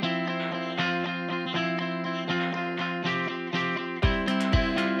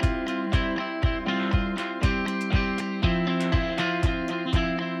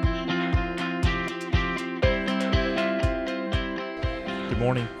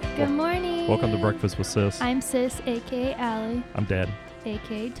morning. Good morning. Welcome to Breakfast with Sis. I'm Sis, a.k.a. Allie, I'm Dad.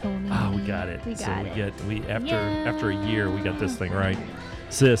 a.k.a. Tony. Oh, we got it. We got it. After a year, we got this thing right.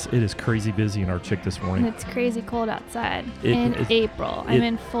 Sis, it is crazy busy in our chick this morning. And it's crazy cold outside in April. I'm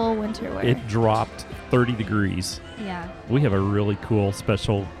in full winter wear. It dropped 30 degrees. Yeah. We have a really cool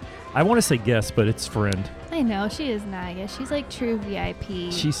special, I want to say guest, but it's friend. I know. She is not, I guess. She's like true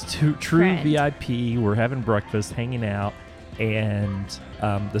VIP. She's true friend. VIP. We're having breakfast, hanging out, and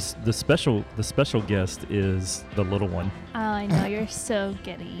the special guest is the little one. Oh, I know. You're so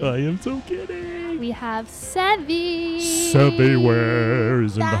giddy. I am so giddy. We have Sevy. Sevywhere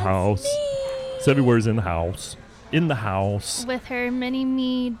is in the That's house. me. Sevywhere is in the house. In the house. With her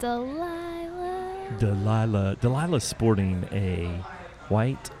mini-me, Delilah. Delilah's sporting a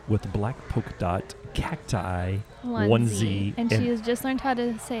white with black polka dot cacti onesie. And she has just learned how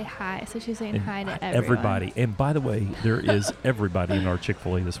to say hi, so she's saying hi to everyone. Everybody. And by the way, there is everybody in our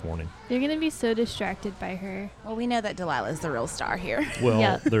Chick-fil-A this morning. You're going to be so distracted by her. Well, we know that Delilah is the real star here. Well,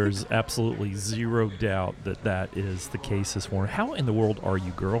 Yep. There's absolutely zero doubt that is the case this morning. How in the world are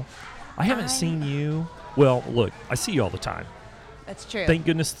you, girl? I haven't seen you. Well, look, I see you all the time. That's true. Thank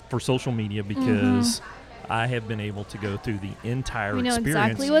goodness for social media because I have been able to go through the entire We know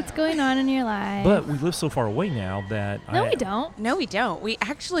experience. exactly what's going on in your life. But we live so far away now that No, we don't. No, we don't. We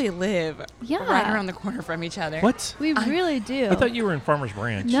actually live Yeah. right around the corner from each other. What? We really do. I thought you were in Farmers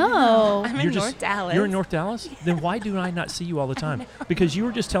Branch. No. I'm in North Dallas. You're in North Dallas? Then why do I not see you all the time? Because you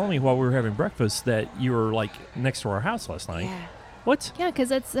were just telling me while we were having breakfast that you were like next to our house last night. Yeah. What? Yeah, because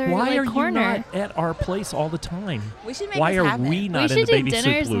that's their Why are corner. you not at our place all the time? We should make Why this are happen. we not We in should the do baby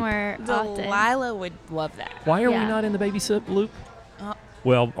dinners soup loop? more often. Delilah would love that. Why are we Yeah. not in the baby soup loop? Uh,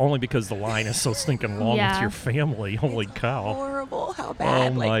 Well, only because the line is so stinking long Yeah. with your family. Holy cow. Horrible. How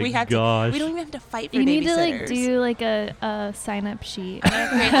bad. Oh like my we have gosh. to. We don't even have to fight for You need to babysitters. do like a sign up sheet. I'm gonna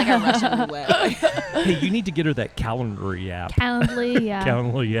create like a Russian roulette. Hey, you need to get her that Calendly app. Calendly, yeah.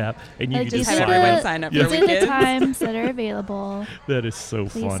 Calendly app. And you Like, can just these have are sign everyone up. sign up Yes. for These are the weekends. times that are available. That is so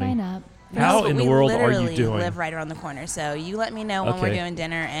Please funny. sign up. How No, in but the world we are you literally doing? live right around the corner, so you let me know when we're Okay. doing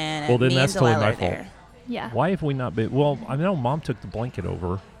dinner, and Well, then me that's and totally Delilah my are fault. there. Yeah. Why have we not been? Well, I know Mom took the blanket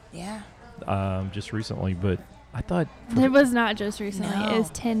over Yeah. just recently, but I thought. It was not just recently. No. It was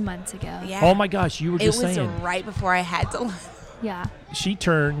 10 months ago. Yeah. Oh my gosh, you were It just was saying. right before I had Delilah. Yeah. She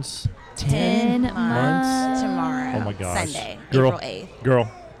turns 10 months tomorrow. Oh my gosh. Sunday, Girl. April 8th.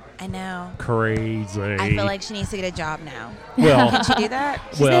 Girl, I know. crazy. I feel like she needs to get a job now. Well, Can she do that?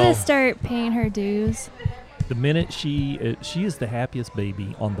 She's well, going to start paying her dues. the minute she is the happiest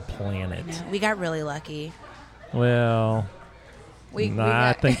baby on the planet. No, we got really lucky. Well, We I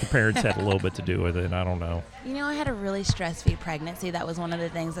got, think the parents had a little bit to do with it. I don't know. You know, I had a really stress-free pregnancy. That was one of the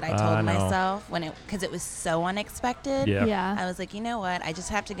things that I I told know. myself because it was so unexpected. Yeah. Yeah. I was like, you know what? I just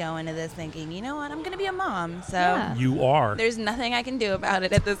have to go into this thinking, you know what? I'm going to be a mom. So Yeah. You are. there's nothing I can do about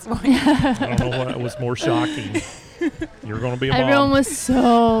it at this point. I don't know what was more shocking. You're going to be a mom. Everyone was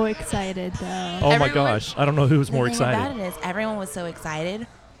so excited, though. Oh my Everyone- gosh. I don't know who was more The thing excited. about it is everyone was so excited,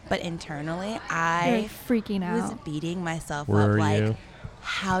 but internally They're I freaking was out. beating myself Were up like, you?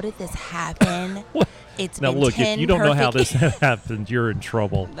 how did this happen? What? It's Now been look, 10 if you don't know how perfect this happened, you're in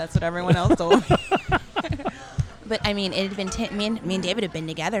trouble. That's what everyone else told me. But I mean, it had been me and David have been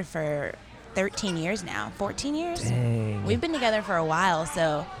together for 13 years now, 14 years. Dang. We've been together for a while,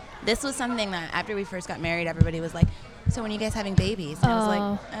 so this was something that after we first got married, everybody was like, "So when are you guys having babies?" And I was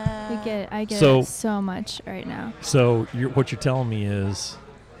like, I get So- it so much right now. So what you're telling me is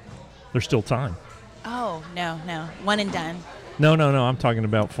there's still time. "Oh no, one and done." No. I'm talking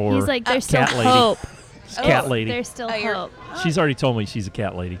about for He's like, there's still cat lady. hope. cat lady. There's still Oh, you're- hope. She's already told me she's a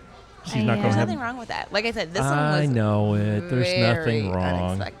cat lady. She's I not know. going There's to have. nothing wrong with that. Like I said, this one I was know it. There's very nothing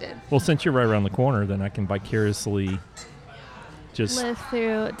wrong. unexpected. Well, since you're right around the corner, then I can vicariously just. Live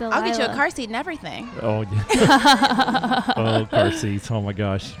through Delilah. I'll get you a car seat and everything. Oh, yeah. Oh, car seats. Oh my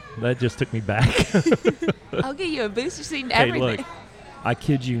gosh, that just took me back. I'll get you a booster seat and Hey, everything. look, I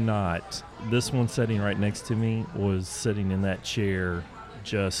kid you not. This one sitting right next to me was sitting in that chair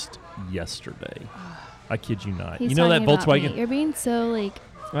just yesterday. I kid you not. He's you know that talking about me. Volkswagen? You're being so like.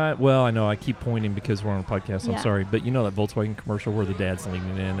 Well, I know. I keep pointing because we're on a podcast. I'm Yeah. sorry, but you know that Volkswagen commercial where the dad's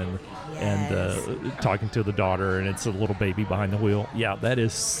leaning in and Yes. talking to the daughter, and it's a little baby behind the wheel. Yeah, that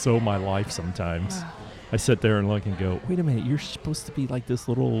is so my life sometimes. I sit there and look and go, wait a minute, you're supposed to be like this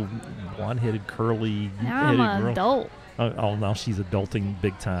little blonde-headed, curly Now I'm headed an girl. adult. Oh, now she's adulting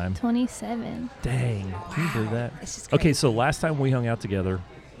big time. 27. Dang, can you believe that? It's just Okay, crazy. so last time we hung out together,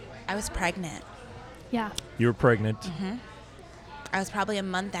 I was pregnant. Yeah. you were pregnant. I was probably a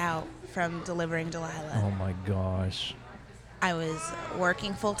month out from delivering Delilah. Oh my gosh. I was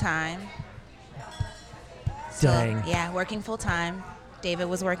working full time. Dang. Yeah, working full time. David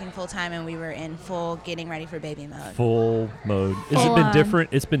was working full time, and we were in full getting ready for baby mode. Full mode. Has Full it been on. different?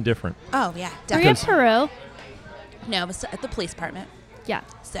 It's been different. Oh yeah, Were you in definitely. Peru? No, it was at the police department. Yeah.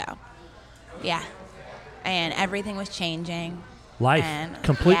 So, yeah, and everything was changing. Life And,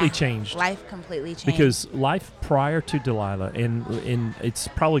 completely yeah, changed. Life completely changed. Because life prior to Delilah, and it's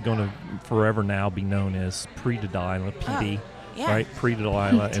probably going to forever now be known as pre-Delilah, PD, yeah. right?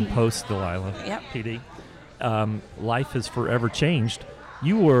 Pre-Delilah and PD. post-Delilah, Yep. PD. Life has forever changed.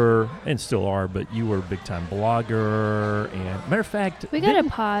 You were, and still are, but you were a big-time blogger. And matter of fact, We got to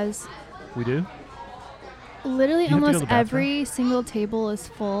pause. We do? Literally, You have to go to almost the bathroom? every single table is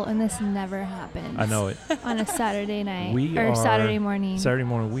full, and this never happens. I know it. On a Saturday night We or are Saturday morning. Saturday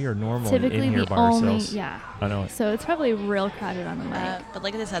morning, we are normally Typically in here the by only ourselves. yeah. I know it. So it's probably real crowded on the mic. But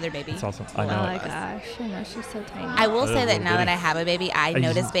look at this other baby. It's awesome. Oh I know my it. gosh, I know she's so tiny. I will say that little now that bitty. I have a baby, I use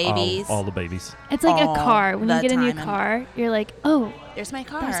notice babies. All the babies. It's like all a car. When you the get a new time. car, you're like, oh, There's my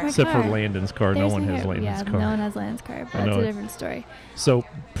car. There's my Except for car. Landon's car. No there's one my has car. Landon's Yeah, car. no one has Landon's car, but I that's know a it. different story. So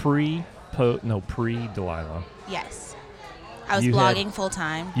pre-Delilah. Yes. I was You had- blogging full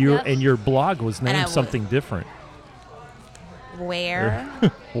time. Yep. And your blog was And I named was- something different. Where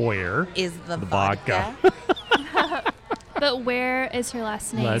Where? is the vodka. But where is her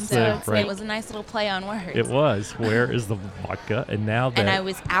last name? Last so name, it's right. It was a nice little play on words. It was. Where is the vodka? And now that And I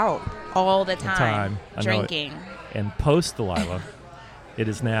was out all the time, I know it. drinking. and post Delilah, it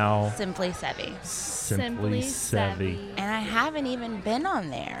is now Simply Sevi. Simply Savvy. And I haven't even been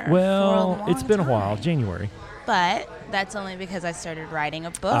on there. Well, for a it's long been a while. time. January. But that's only because I started writing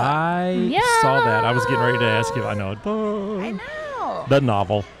a book. I saw that. I was getting ready to ask you. I know. I know. The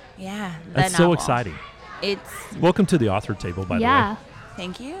novel. Yeah. The That's so novel. exciting. It's Welcome to the author table, by Yeah.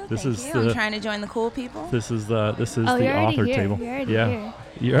 thank you. This thank is you. the- I'm trying to join the cool people. the way. This is the Oh, the you're already author here. table. You're already yeah.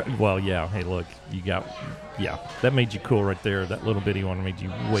 here. Well, yeah. Hey, look, you got. Yeah, that made you cool right there. That little bitty one made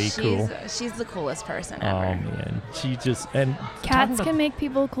you way cool. She's the coolest person Oh ever. man, she just and talking Cats about- can make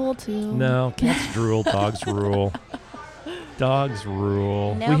people cool too. No, cats drool, dogs rule. Dogs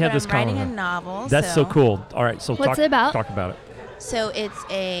rule. No, we but had this I'm writing a comment. novel. That's so cool. All right, so What's it about? Talk about it. So it's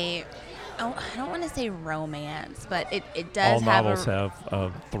I don't want to say romance, but it All does have novels have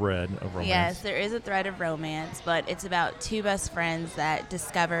a thread of romance. Yes, there is a thread of romance, but it's about two best friends that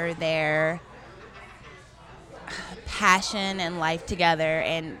discover their passion and life together,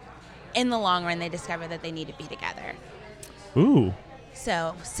 and in the long run, they discover that they need to be together. Ooh.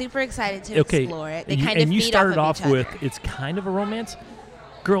 So super excited to Okay. explore it. They You- kind of and you feed started off off of each with other. it's kind of a romance.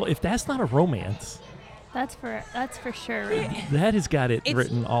 Girl, if that's not a romance, That's for sure. that has got it It's-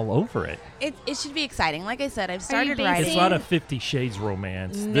 written all over it. It should be exciting. Like I said, I've started basing- writing. It's not a 50 Shades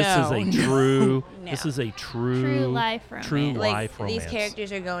romance. This is No, a no, true. no. This is a true True life romance. True like life romance. these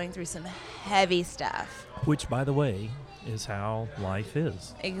characters are going through some heavy stuff. Which, by the way, is how life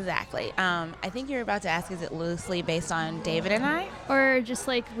is. Exactly. I think you're about to ask, is it loosely based on David and I? Or just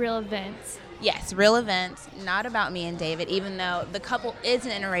like real events. Yes, real events, not about me and David, even though the couple is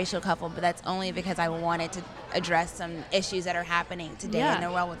an interracial couple, but that's only because I wanted to address some issues that are happening today Yeah. in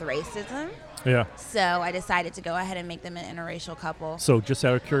the world with racism. Yeah. So I decided to go ahead and make them an interracial couple. So, just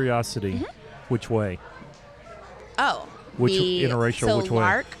out of curiosity, Mm-hmm. which way? Oh. Which interracial, So which way?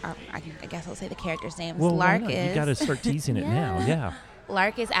 Lark, I guess I'll say the character's names. Well, why Lark not? is You got to start teasing it now. Yeah. Yeah.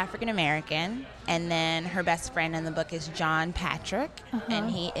 Lark is African American, and then her best friend in the book is John Patrick, and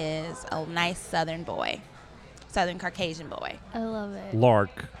he is a nice Southern boy, Southern Caucasian boy. I love it.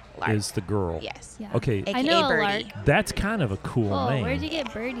 Lark Lark. is the girl. Yes. Yeah. Okay. AKA I know a Birdie. lark. That's kind of a cool Oh, name. where'd you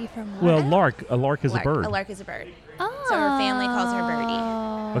get Birdie from? Well, Lark? lark. A lark is Lark. a bird. A lark is a bird. Oh. so her family calls her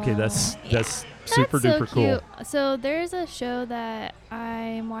Birdie. Okay, that's That's super so duper cool. cute. So there's a show that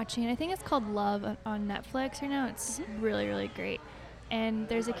I'm watching. I think it's called Love on Netflix right now. It's really, really great. And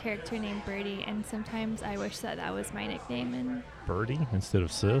there's a character named Birdie, and sometimes I wish that was my nickname. And Birdie instead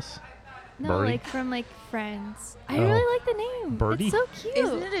of sis. no, Birdie? like from like Friends. I Oh. really like the name. Birdie? It's so cute.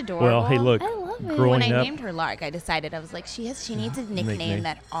 Isn't it adorable? Well, hey, look. I love it. growing When I up, named her Lark, I decided I was like, she needs a nickname Nickname.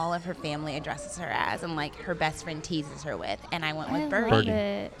 that all of her family addresses her as, and like her best friend teases her with, and I went I with Birdie. love Birdie.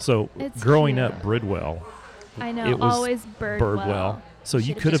 it. so It's growing cute. up, Bridwell, I know. it was Always Birdwell. So you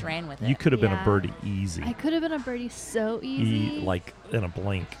Should've could just have ran with you it. could have been a Yeah. birdie easy, I could have been a Birdie so easy. like in a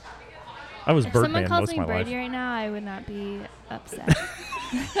blink. I was If someone Birdman calls most me of my life. Birdie right now, I would not be upset.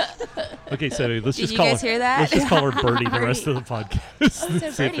 Okay, so let's Did just you call guys her. hear that? Let's just call her Birdie the rest of the podcast. So See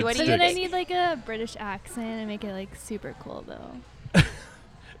if Birdie, it what do But you then I sticks. need like a British accent and make it like super cool though.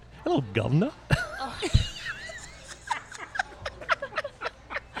 Hello, governor.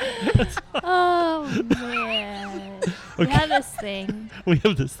 Oh man. We have this thing. We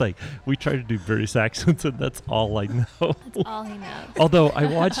have this thing. We try to do British accents, and that's all I know. That's all he knows. Although I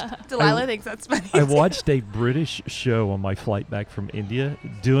watched Delilah thinks that's funny. I too. watched a British show on my flight back from India,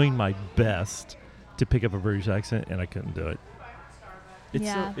 doing my best to pick up a British accent, and I couldn't do it.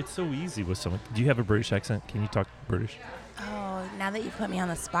 It's so easy with someone. Do you have a British accent? Can you talk British? Oh, now that you put me on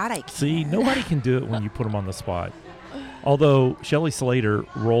the spot, I can't. See, nobody can do it when you put them on the spot. Although Shelley Slater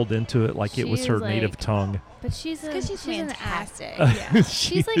rolled into it like it was She's her like- native tongue. But she's Because she's she's an fantastic. Yeah.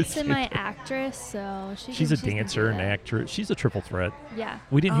 She She's like is semi-actress, so She's a dancer, an actress. She's a triple threat. Yeah.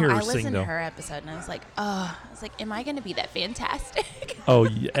 We didn't hear her I sing listened though. to her episode and I was like, am I going to be that fantastic? Oh,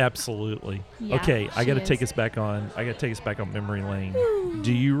 yeah, absolutely. Yeah, Okay, I she got to take is. us back on. I got to take us back on memory lane.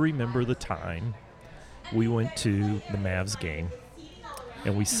 Do you remember the time we went to the Mavs game,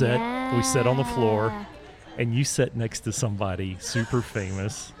 and we sat on the floor, Yeah. and you sat next to somebody super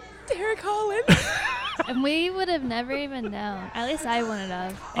famous. Derek Holland. And we would have never even known. At least I wouldn't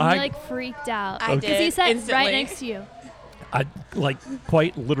have. And I- he like freaked out. I Because he did, sat instantly. right next to you. I like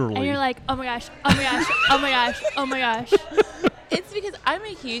quite literally. And you're like, oh my gosh, oh my gosh, oh my gosh, oh my gosh. It's because I'm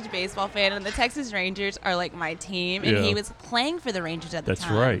a huge baseball fan and the Texas Rangers are like my team. And Yeah. he was playing for the Rangers at the That's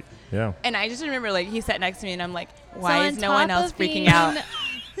time. right. Yeah. And I just remember like he sat next to me and I'm like, So why on is no one top else of freaking being- out?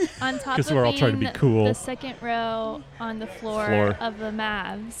 On top 'Cause of we're all trying to be being cool. the second row on the floor Floor. of the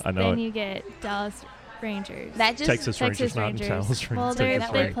Mavs, I know then it. you get Dallas Rangers. That just Texas Rangers, not in Dallas Rangers. Well, Texas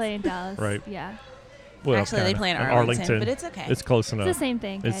they Rangers. play in Dallas. Right. Yeah. Well, Actually, they kinda. play in And Arlington, but it's okay. It's close enough. It's the same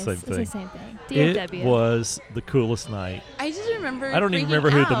thing, guys. It's the same It's the thing. same thing. It DFW. was the coolest night. I just remember. I don't even freaking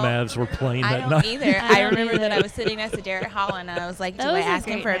remember who the out. Mavs were playing I that don't night. either. I I don't remember that either. I was sitting next to Derek Holland and I was like, do That I was a ask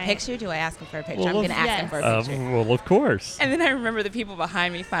him great for a night. picture? Do I ask him for a picture? Well, I'm going to ask him yes. for a picture. Well, of course. And then I remember the people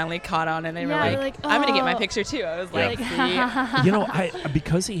behind me finally caught on and they were Yeah, like, they're like, I'm going to get my "Oh." picture too. I was Yeah. like, Like, see? You know,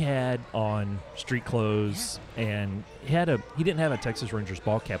 because he had on street clothes and he didn't have a Texas Rangers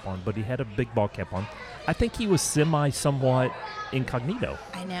ball cap on, but he had a big ball cap on. I think he was somewhat incognito.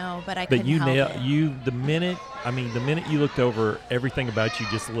 I know, but I But couldn't you help it. the minute you looked over, everything about you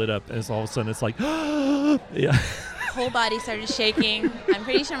just lit up, and it's all of a sudden it's like, yeah. Whole body started shaking. I'm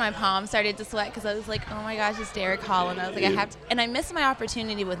pretty sure my palms started to sweat because I was like, oh my gosh, it's Derek Holland. I was like, I have to. And I missed my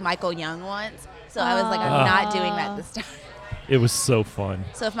opportunity with Michael Young once. So I was like, I'm not doing that this time. It was so fun.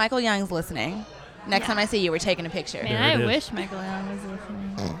 So if Michael Young's listening, next time I see you, we're taking a picture. Man, There I it is. wish Michael Young was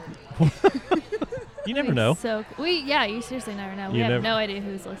listening. You never know. So you seriously never know. We You have never- no idea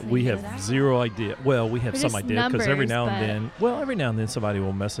who's listening. We to have that. zero idea. Well, we have We're some just idea because every numbers, now and but- then somebody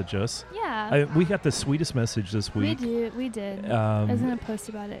will message us. Yeah, We got the sweetest message this we week, did. We did. I was um, gonna post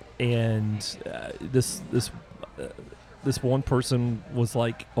about it. and this one person was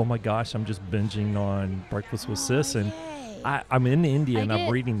like, "Oh my gosh, I'm just binging on Breakfast with Sis," and Yay. I'm in India I and I'm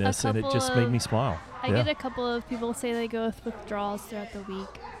get reading a this, and it couple just made of- me smile. I Yeah. get a couple of people say they go with withdrawals throughout the week.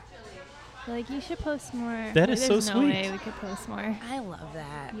 They're like, you should post more. That Like, is so there's no sweet. way we could post more. I love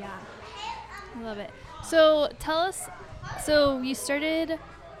that. Yeah, I love it. So tell us. So you started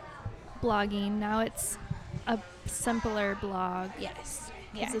blogging. Now it's a simpler blog Yes.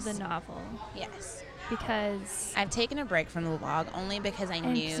 because Yes. of the novel. Yes. Because I've taken a break from the blog only because I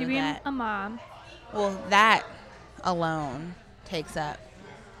and knew to be that, a mom. well, that alone takes up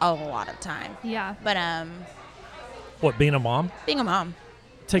a lot of time. Yeah. But What, being a mom being a mom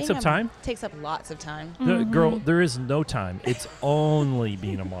takes being up a mom time? takes up lots of time. Girl, there is no time. It's only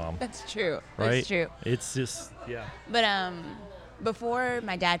being a mom, That's true. right? That's true. It's just But before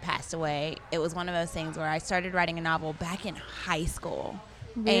my dad passed away, it was one of those things where I started writing a novel back in high school.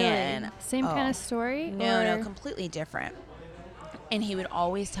 Really? And Same kind oh, of story? No, or? no, completely different. And he would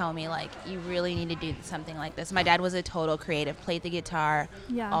always tell me, like, you really need to do something like this. My dad was a total creative, played the guitar,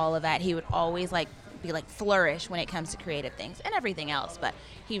 Yeah. all of that. He would always, like, be, like, flourish when it comes to creative things and everything else. But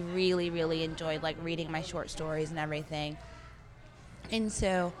he really, really enjoyed, like, reading my short stories and everything. And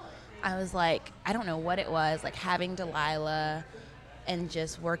so I was like, I don't know what it was, like, having Delilah and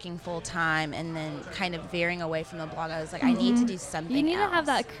just working full time and then kind of veering away from the blog. I was like, I need to do something You need else. to have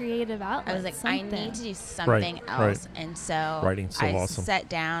that creative outlet. I was like, something. I need to do something right. else. And so Writing's so I awesome. sat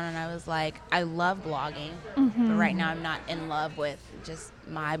down and I was like, I love blogging, Mm-hmm. but right now I'm not in love with just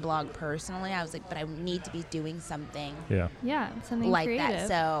my blog personally. I was like, but I need to be doing something yeah. Yeah, something like creative. that.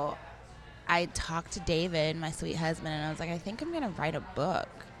 So I talked to David, my sweet husband, and I was like, I think I'm going to write a book.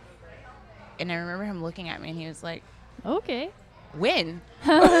 And I remember him looking at me and he was like, Okay. when?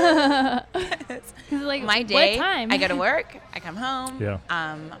 'Cause, like, My day, What time? I go to work, I come home, Yeah.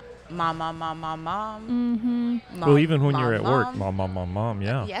 mom, Mm-hmm. Well, even when you're at work, mom,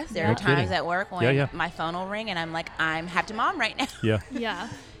 yeah. Yes, there No are times kidding. at work when Yeah, yeah. my phone will ring and I'm like, I'm have to mom right now. Yeah. Yeah.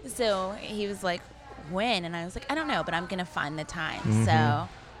 So he was like, when, and I was like, I don't know, but I'm gonna find the time. Mm-hmm. So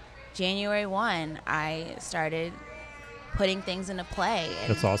January 1, I started putting things into play. And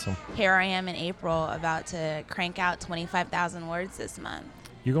That's awesome. here I am in April, about to crank out 25,000 words this month.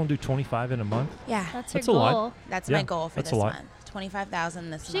 You're going to do 25 in a month? Yeah, That's That's her a lot. goal. that's Yeah, my goal for that's this a lot. month. 25,000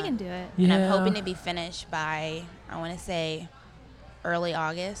 this She month. can do it. And I'm hoping to be finished by, I want to say, early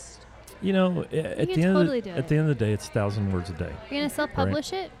August. You know, can at the totally do at the end of the day, it's 1,000 words a day. You're gonna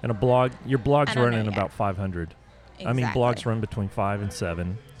self-publish it? And a blog, your blog's I don't know running yet. about 500. I mean, Exactly. blogs run between 5 and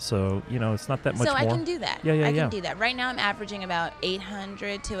 7. So, you know, it's not that much So more. I can do that. Yeah, yeah, I yeah. can do that. Right now I'm averaging about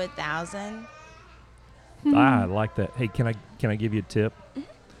 800 to 1,000. I like that. Hey, can I give you a tip?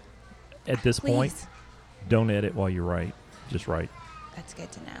 At this point, Please. don't edit while you write. Just write. That's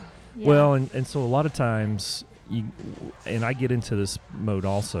good to know. Yeah. Well, and so a lot of times, and I get into this mode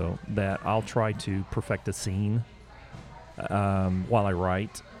also, that I'll try to perfect a scene while I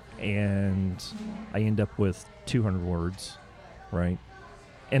write, and I end up with 200 words, right?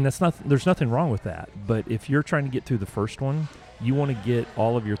 And there's nothing wrong with that. But if you're trying to get through the first one, you want to get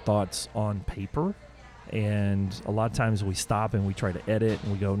all of your thoughts on paper. And a lot of times we stop and we try to edit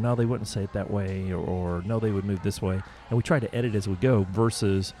and we go, no, they wouldn't say it that way, or no, they would move this way. And we try to edit as we go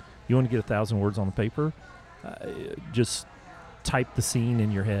versus you want to get 1,000 words on the paper, just type the scene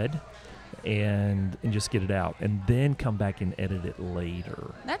in your head and just get it out, and then come back and edit it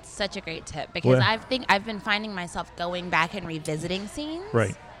later. That's such a great tip because Well- I've been finding myself going back and revisiting scenes.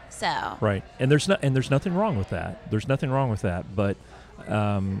 Right. So Right. And there's nothing wrong with that. There's nothing wrong with that. But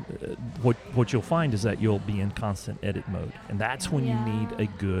what you'll find is that you'll be in constant edit mode, and that's when Yeah. you need a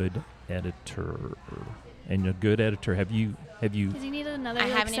good editor. And a good editor, have you? Because you need another I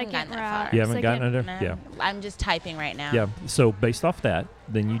like, haven't even second gotten that route. far. You haven't gotten second- it? no, Yeah. I'm just typing right now. Yeah. So based off that,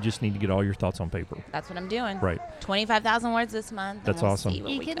 then you just need to get all your thoughts on paper. That's what I'm doing. Right. 25,000 words this month. and That's we'll awesome. See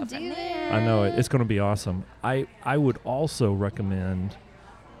what You we can go do from it. there. I know it. It's going to be awesome. I would also recommend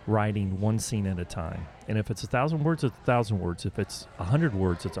writing one scene at a time. And if it's 1,000 words, it's 1,000 words. If it's 100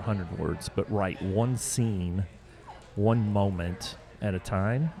 words, it's 100 words. But write one scene, one moment at a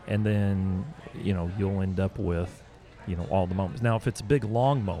time, and then you'll end up with all the moments. Now, if it's a big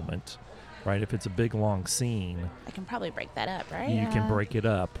long moment, right? If it's a big long scene, I can probably break that up, right? you can Yeah. break it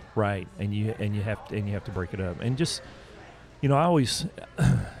up, right? And you have to break it up. And just I always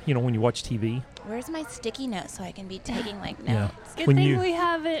when you watch TV, Where's my sticky note so I can be taking like Yeah. notes? Good When thing you- we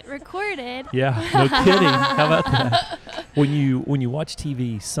have it recorded. yeah, no kidding. How about that? When you watch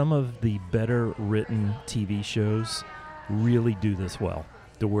TV, some of the better written TV shows really do this well,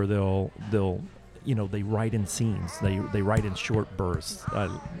 to where they'll they write in scenes, they write in short bursts.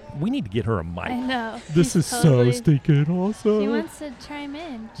 We need to get her a mic. I know. This She's is totally- so stinking awesome. She wants to chime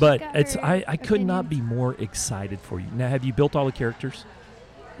in. She's But got it's her I could not be opinions. more excited for you. Now, have you built all the characters?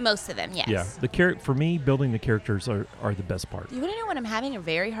 Most of them, yes. Yeah. For me, building the characters are the best part. You want to know what I'm having a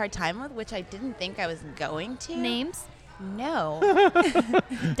very hard time with, which I didn't think I was going to? Names. No. Dad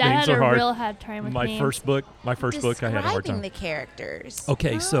Names had are a hard. real hard time with My names. first book, I had a hard Describing time. the characters.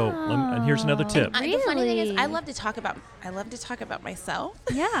 Okay, so and here's another tip. Really? The funny thing is, I love to talk about myself.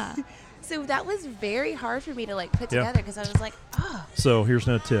 Yeah. So that was very hard for me to like put Yeah. together because I was like, oh, So here's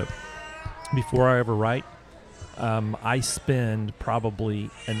another tip. Before I ever write, I spend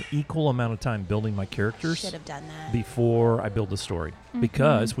probably an equal amount of time building my characters should have done that. before I build the story.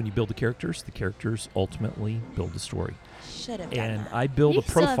 Because when you build the characters ultimately build the story. Should have done And that. I build you a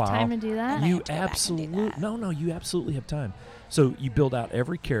profile. still have time to do that. I You have to go back and do absolutely that. no, you absolutely have time. So you build out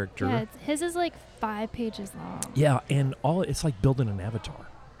every character. Yeah, his is like 5 pages long. Yeah, and it's like building an avatar.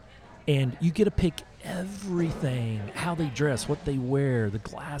 And you get to pick everything, how they dress, what they wear, the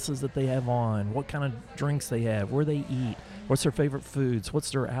glasses that they have on, what kind of drinks they have, where they eat, what's their favorite foods, what's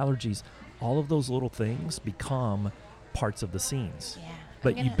their allergies. All of those little things become parts of the scenes. Yeah.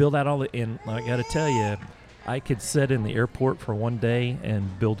 But you build out all the, and I got to tell you, I could sit in the airport for one day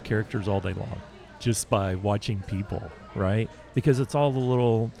and build characters all day long just by watching people, right? Because it's all the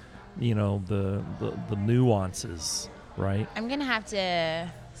little, the nuances, right? I'm gonna have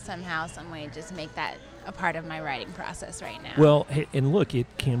to somehow, some way, just make that a part of my writing process right now. Well, and look, it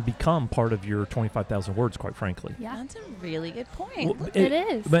can become part of your 25,000 words, quite frankly. Yeah. That's a really good point. Well, It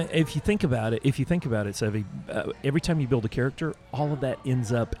is. But if you think about it, Sevy, every time you build a character, all of that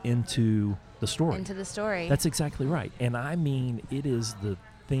ends up into the story. Into the story. That's exactly right. And I mean, it is the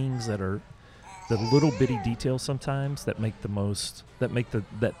things that are the little bitty details sometimes that make the most, that make the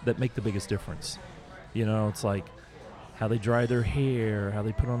biggest difference. It's like how they dry their hair, how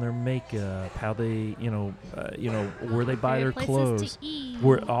they put on their makeup, how they, where they buy their Favorite places clothes, to eat.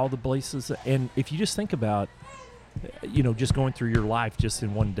 where all the places. And if you just think about just going through your life just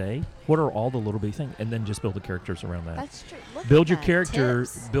in one day. What are all the little bitty things? And then just build the characters around that. That's true. Look Build at your that.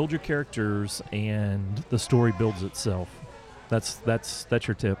 characters. Tips. Build your characters, and the story builds itself. That's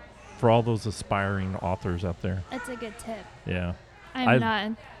your tip for all those aspiring authors out there. That's a good tip. Yeah, I'm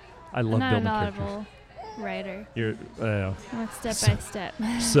not I love a building characters. novel writer. You're I'm step by step.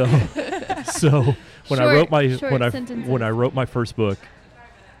 so when I wrote my short when I sentences. wrote my first book,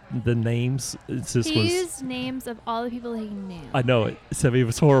 the names this He was. used names of all the people he knew. I know it. It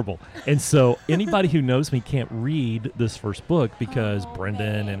was horrible. And so anybody who knows me can't read this first book because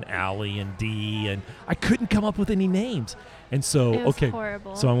Brendan and Allie and Dee, and I couldn't come up with any names. And so, It was okay,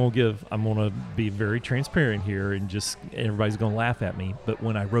 horrible. so I'm gonna be very transparent here, and just everybody's gonna laugh at me. But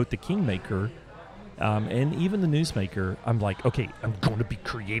when I wrote the Kingmaker, and even the Newsmaker, I'm like, okay, I'm going to be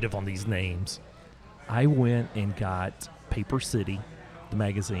creative on these names. I went and got Paper City, the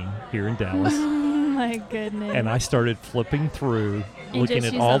magazine here in Dallas. My goodness. And I started flipping through, And looking just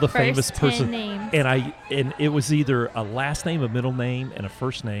at use all the the famous first 10 person, names. and it was either a last name, a middle name, and a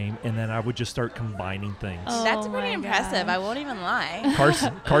first name, and then I would just start combining things. Oh That's pretty my impressive. gosh. I won't even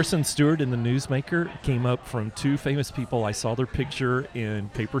lie. Carson Stewart in the Newsmaker came up from two famous people. I saw their picture in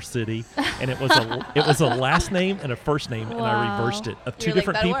Paper City, and it was a last name and a first name, and I Wow. reversed it of two You're like,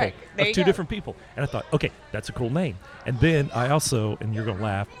 different "That'll people. work." There you Two go. different people, and I thought, okay, that's a cool name. And then I also, and you're gonna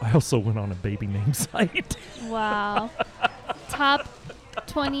laugh, I also went on a baby name site. Wow. Top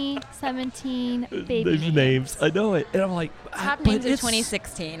 2017 baby names. I know it, and I'm like, Top but names of it's-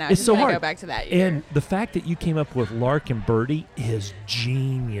 2016. I it's was so gonna hard. go back to that year. And the fact that you came up with Lark and Birdie is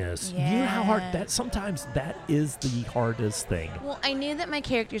genius. You know how hard Yeah. sometimes that is the hardest thing. Well, I knew that my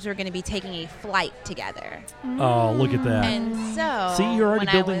characters were going to be taking a flight together. Oh, look at that. And so See, you're already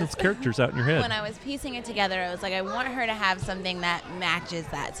when building I was, those characters out in your head. When I was piecing it together, I was like, I want her to have something that matches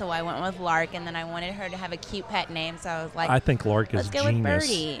that. So I went with Lark, and then I wanted her to have a cute pet name. So I was like, I think Lark let's is go genius. with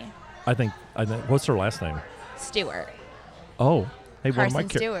Birdie. I think. What's her last name? Stewart. Oh, hey, one of Carson my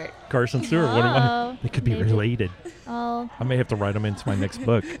Stewart. Carson Stewart. One of my. Oh, They could be maybe. related. Oh, I may have to write them into my next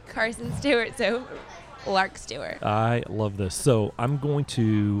book. Carson Stewart. So Lark Stewart. I love this. So I'm going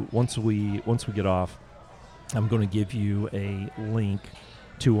to once we get off, I'm going to give you a link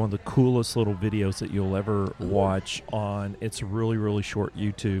to one of the coolest little videos that you'll ever watch on. It's really, really short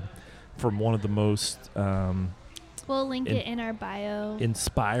YouTube from one of the most we'll link it in our bio.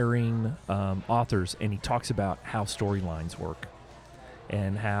 inspiring authors, and he talks about how storylines work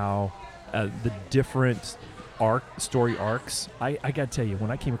and how the different story arcs. I got to tell you,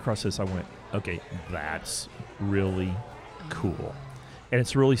 when I came across this, I went, okay, that's really cool, and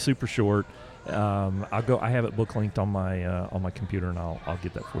it's really super short. I have it book linked on my computer, and I'll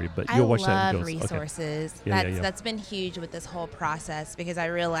get that for you. But you'll watch that I and love go, okay. resources. Yeah, yeah. That's been huge with this whole process, because I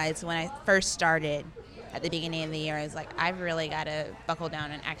realized when I first started at the beginning of the year, I was like, I've really got to buckle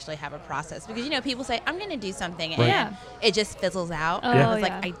down and actually have a process, because people say I'm going to do something and Yeah. it just fizzles out. Oh, And I was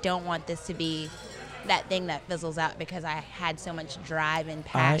yeah. like, I don't want this to be that thing that fizzles out, because I had so much drive and I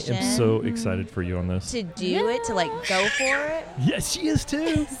passion am so excited for you on this. to do it, to go for it. Yes, she is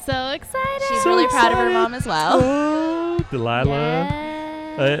too. So excited. She's So really proud of her excited. mom as well. Oh, Delilah.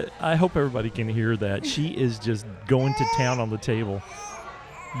 Yes. I hope everybody can hear that. She is just going to town on the table.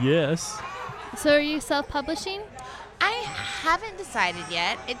 Yes. So are you self-publishing? I haven't decided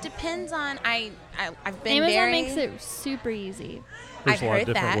yet. It depends on I've been Amazon very makes it super easy. There's I've a lot of heard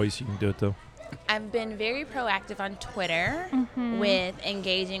different that. ways you can do it, though. I've been very proactive on Twitter Mm-hmm. with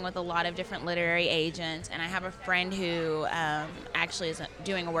engaging with a lot of different literary agents, and I have a friend who actually is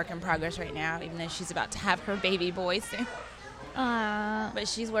doing a work in progress right now, even though she's about to have her baby boy soon. But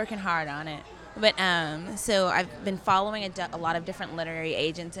she's working hard on it. But so I've been following a lot of different literary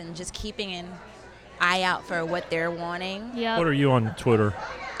agents and just keeping an eye out for what they're wanting. Yep. What are you on Twitter?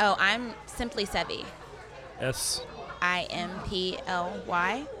 Oh, I'm Simply Sevi. S. IMPLY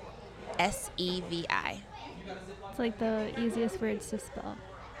SEVI. It's like the easiest words to spell.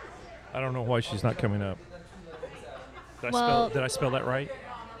 I don't know why she's not coming up. Well- Did I spell that right?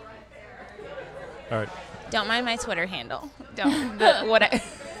 All right. Don't mind my Twitter handle. Don't. What I.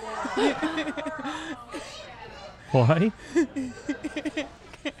 Why?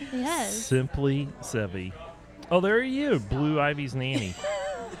 Yes. Simply Sevi. Oh, there are you, Blue Ivy's nanny.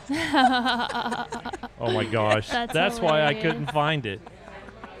 Oh my gosh. That's why I hilarious. couldn't find it.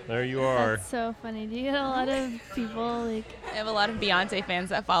 There you are. That's so funny. Do you get a lot of people like? I have a lot of Beyonce fans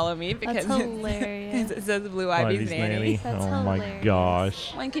that follow me because That's hilarious. it says Blue Ivy's Ivy's nanny. That's Oh my hilarious.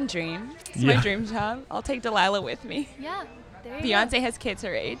 gosh. One can dream. It's Yeah. my dream job. I'll take Delilah with me. Yeah. There you Beyonce go. has kids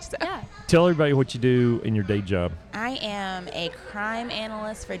her age. So. Yeah. Tell everybody what you do in your day job. I am a crime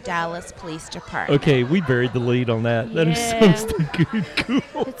analyst for Dallas Police Department. Okay, we buried the lead on that. That is Yeah. so stinking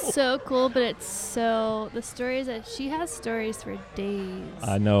cool. It's so cool, but it's so the stories that she has stories for days.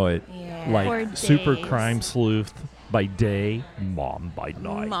 I know it. Yeah. For Like super days. crime sleuth by day, mom by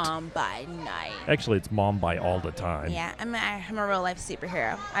night. Mom by night. Actually, it's mom by all the time. Yeah, I'm a real life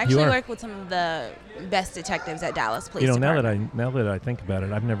superhero. I actually are. work with some of the best detectives at Dallas Police You know, Department. now that I think about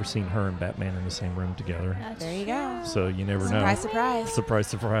it, I've never seen her and Batman in the same room together. That's There you go. So you never Surprise, know. surprise. Surprise,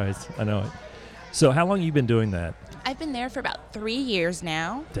 surprise. I know it. So how long have you been doing that? I've been there for about 3 years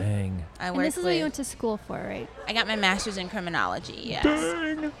now. Dang. I And work this is what you went with. to school for, right? I got my master's in criminology. Yes.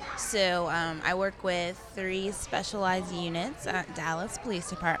 Dang. So I work with 3 specialized units at Dallas Police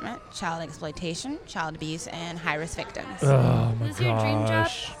Department: child exploitation, child abuse, and high-risk victims. Oh my Is this your dream job?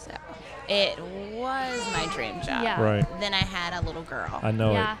 gosh. So it was my dream job. Yeah. Right. Then I had a little girl, I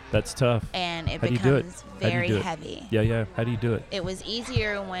know Yeah. it. That's tough. and it How do you do it? becomes How do you very do it? heavy. Yeah. How do you do it? It was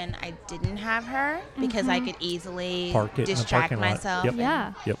easier when I didn't have her because I could easily Park it in the distract parking lot. myself. Yep.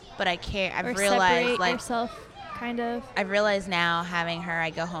 Yeah. Yep. But I can't. Or I've realized, separate like, yourself, kind of. I've realized now, having her,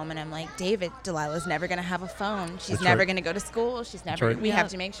 I go home and I'm like, David, Delilah's never gonna have a phone. She's That's never right. gonna go to school. She's never. right. We Yep. have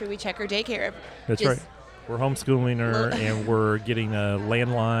to make sure we check her daycare. That's Just- right. We're homeschooling her, and we're getting a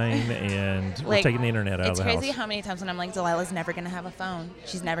landline, and we're Like, taking the internet out of It's the crazy house. how many times when I'm like, Delilah's never gonna have a phone.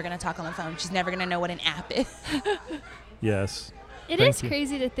 She's never gonna talk on the phone. She's never gonna know what an app is. Yes. It Thank is you.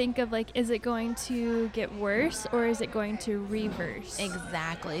 crazy to think of, like, is it going to get worse or is it going to reverse?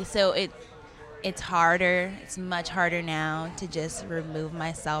 Exactly. So it's harder. It's much harder now to just remove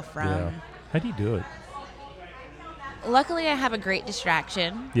myself from. Yeah. How do you do it? Luckily, I have a great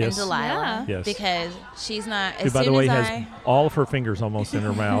distraction Yes. in Delilah Yeah. Yes. because she's not. Who, As by the soon way, as has all of her fingers almost in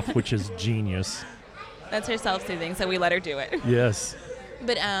her mouth, which is genius. that's her self-soothing, so we let her do it. Yes.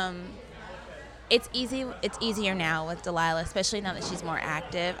 But it's easy. It's easier now with Delilah, especially now that she's more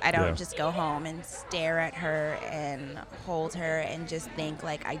active. I don't Yeah. just go home and stare at her and hold her and just think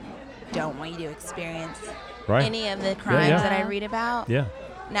like I don't want you to experience Right. any of the crimes yeah. that I read about. Yeah.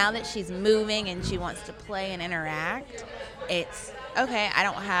 Now that she's moving and she wants to play and interact, it's okay. I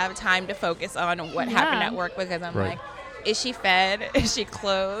don't have time to focus on what happened Yeah. at work because I'm Right. like, is she fed? Is she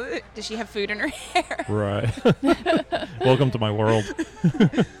clothed? Does she have food in her hair? Right. Welcome to my world.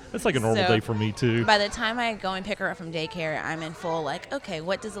 That's like a normal So, day for me too. By the time I go and pick her up from daycare, I'm in full like, okay,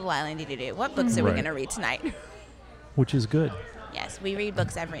 what does Delilah need to do? What books are we Right. going to read tonight? Which is good. Yes, we read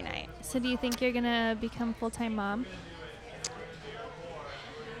books every night. So do you think you're going to become full-time mom?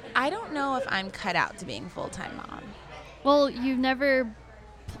 I don't know if I'm cut out to being full-time mom. Well, you've never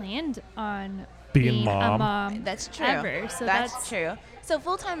planned on Being a mom. mom. That's true. Ever. So that's true. So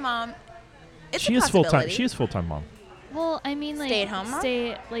full-time mom, it's She a is full time. possibility. She is full time mom. Well, I mean, like Stay-at-home mom?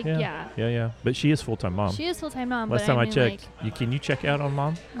 Yeah. But she is full time mom. She is full-time mom. Last but time I mean, checked, can you check out on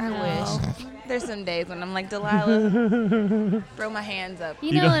mom? I No. wish. There's some days when I'm like, Delilah, throw my hands up. You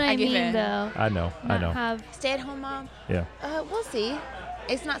You know don't- what I I give mean, in. though. I know. I Not know. have. Stay-at-home mom? Yeah. We'll see.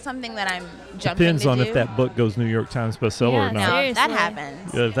 It's not something that I'm jumping Depends to on do. if that book goes New York Times bestseller Yeah, or No, not. if that Seriously.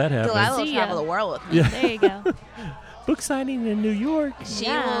 happens. Yeah, if that happens. Delilah will See travel ya. the world with me. Yeah. There you go. Book signing in New York.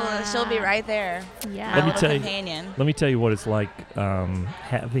 She'll be right there. Yeah. My Let me little tell you- companion. Let me tell you what it's like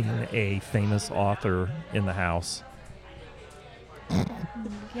having a famous author in the house.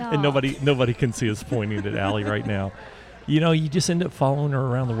 Y'all. And nobody can see us pointing at Allie right now. You know, you just end up following her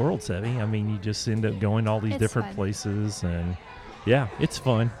around the world, Sevy. I mean, you just end up going to all these It's different fun. places, and yeah, it's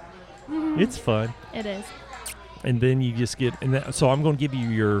fun. It's fun. It is. And then you just get, so I'm going to give you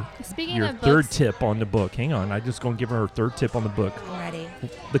your Speaking of third books, tip on the book. Hang on, I'm just going to give her third tip on the book. I'm ready.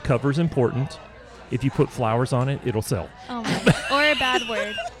 The cover's important. If you put flowers on it, it'll sell. oh my, or a bad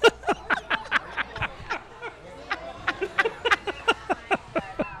word.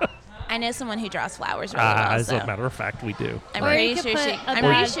 I know someone who draws flowers really well. As so a matter of fact, we do. I'm Or pretty you could sure put she. a I'm pretty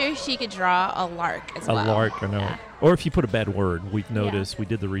bad- sure she could draw a lark as A well. lark, I know. Yeah. Or if you put a bad word, we've noticed. We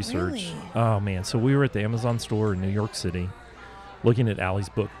did the research. Really? Oh man! So we were at the Amazon store in New York City, looking at Allie's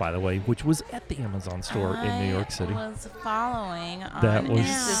book, by the way, which was at the Amazon store in New York City. I was following on That was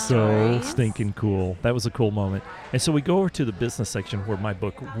Insta so stories. stinking cool. That was a cool moment. And so we go over to the business section where my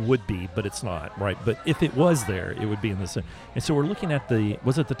book would be, but it's not, right? But if it was there, it would be in this. And so we're looking at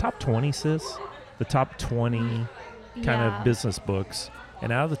was it the top 20, sis? The top 20 kind Yeah. of business books.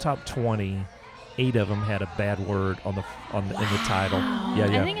 And out of the top 20, 8 of them had a bad word in the title. Yeah, I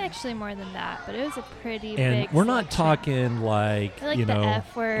yeah. think actually more than that, but it was a pretty And big we're not selection. talking like, Like you the know,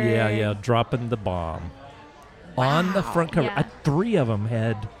 F word. yeah, dropping the bomb. On the front cover, Yeah. 3 of them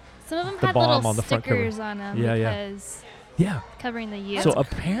had Some of them the had bomb little on the front cover. stickers on them Yeah, yeah. because Yeah. covering the U. So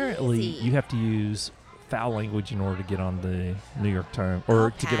apparently crazy. you have to use foul language in order to get on the New York Times or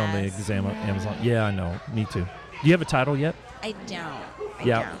I'll to get on the pass. exam at Yeah. Amazon. Yeah, I know. Me too. Do you have a title yet? I don't.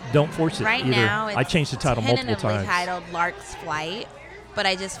 Yeah. Don't force it Right either. now, it's I changed the title multiple tentatively times. titled Lark's Flight, but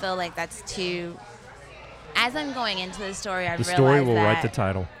I just feel like that's too. As I'm going into the story, I The realize story will that write the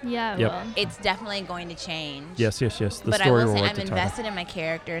title. Yeah, it Yep. will. it's definitely going to change. Yes. The but I story will will say write I'm the title. invested in my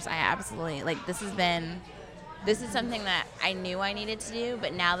characters. I absolutely like. This is something that I knew I needed to do,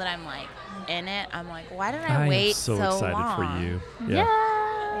 but now that I'm like in it, I'm like, why did I wait am so excited long? for you.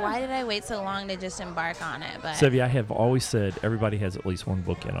 Yeah. Why did I wait so long to just embark on it? But Sevi, I have always said everybody has at least one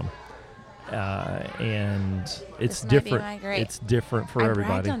book in them. And it's This might be different. my great- It's different for I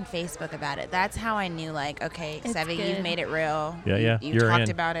everybody. bragged on Facebook about it. That's how I knew, like, okay, It's Sevi, good. you've made it real. Yeah. You You're talked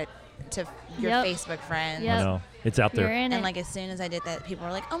in. about it to your Yep. Facebook friends. Yep. I know. It's out You're there. in And it. like as soon as I did that, people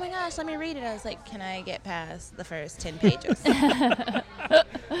were like, "Oh my gosh, let me read it." I was like, "Can I get past the first 10 pages?" Let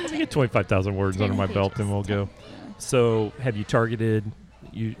me get 25,000 words 10 under my belt, and we'll pages. go. So, have you targeted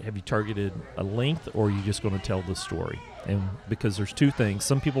a length, or are you just going to tell the story? And because there's two things,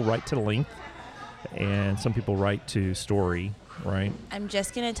 some people write to length, and some people write to story, right? I'm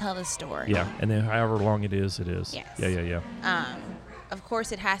just gonna tell the story. Yeah, and then however long it is, it is. Yes. Yeah. Of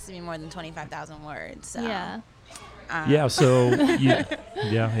course, it has to be more than 25,000 words. So, Yeah. Yeah. So,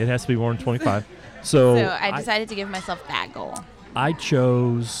 it has to be more than 25. So, So I decided to give myself that goal. I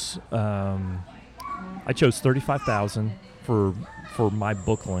chose 35,000 for my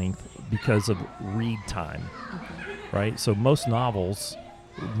book length because of read time, right? So most novels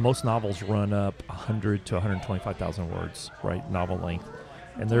run up 100 to 125,000 words, right? Novel length,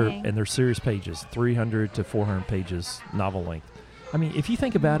 and Dang. they're serious pages, 300 to 400 pages novel length. I mean, if you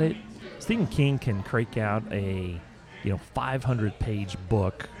think about it, Stephen King can crank out a 500-page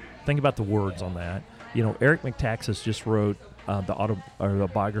book. Think about the words on that. Eric McTaxis just wrote the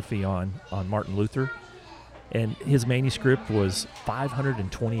biography on Martin Luther, and his manuscript was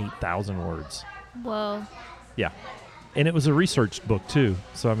 528,000 words. Whoa. Yeah, and it was a research book too.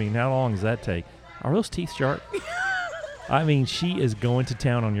 So I mean, how long does that take? Are those teeth sharp? I mean, she is going to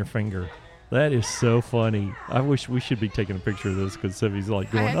town on your finger. That is so funny. I wish we should be taking a picture of this because Sevi's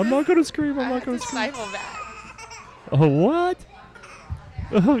like going, "I'm not going to scream. I'm not going to scream." Stifle that. Oh, what?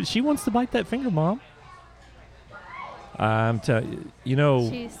 Oh, she wants to bite that finger, Mom. I'm telling you,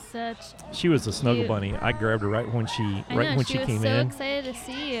 She's such. she was a snuggle cute. bunny. I grabbed her right when she I know, she was came so in. excited to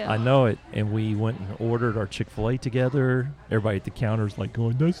see you. I know it, and we went and ordered our Chick-fil-A together. Everybody at the counter's like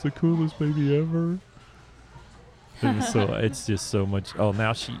going, "That's the coolest baby ever." It's just so much. Oh,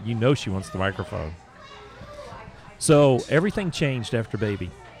 now she wants the microphone. So everything changed after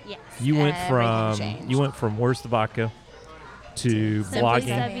baby. Yes. You went everything changed. from Where's the Vodka to Simply blogging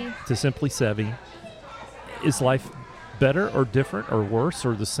Sevi. to Simply Sevi. Is life better or different or worse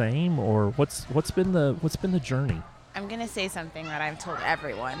or the same, or what's been the journey? I'm gonna say something that I've told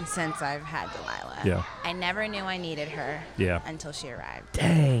everyone since I've had Delilah. Yeah. I never knew I needed her. Yeah. Until she arrived.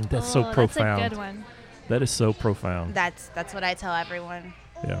 Dang, that's so Oh, profound. That's a good one. That is so profound. That's what I tell everyone.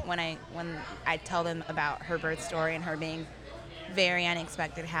 Yeah. When I tell them about her birth story and her being very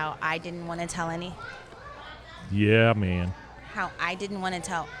unexpected, how I didn't want to tell Yeah, man. how I didn't want to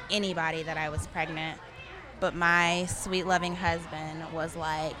tell anybody that I was pregnant, but my sweet loving husband was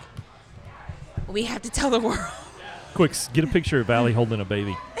like, "We have to tell the world." Quick, get a picture of Allie holding a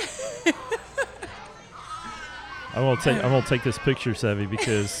baby. I'm gonna take this picture, Sevi,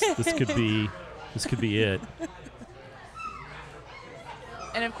 because this could be it.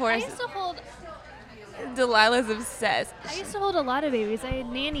 And of I course, used to hold. Delilah's obsessed. I used to hold a lot of babies. I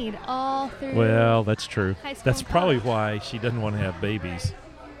nannied all through. Well, that's true. High school That's and probably college. why she doesn't want to have babies.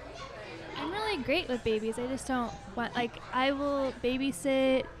 I'm really great with babies. I just don't want. I will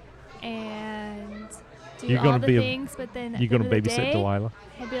babysit and do You're all gonna the be a- things, but then You gonna at the end of the babysit day, Delilah?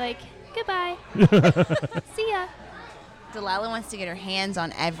 I'd be like, goodbye. See ya. Delilah wants to get her hands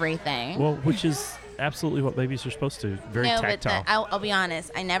on everything. Well, which is absolutely what babies are supposed to. Very no, tactile. but I'll be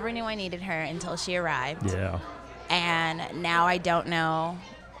honest. I never knew I needed her until she arrived. Yeah. And now I don't know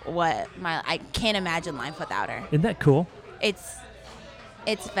I can't imagine life without her. Isn't that cool?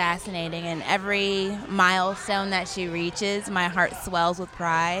 It's fascinating, and every milestone that she reaches, my heart swells with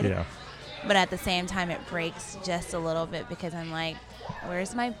pride. Yeah. But at the same time, it breaks just a little bit because I'm like,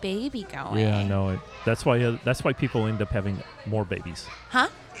 where's my baby going? Yeah, I know it. That's why people end up having more babies. Huh?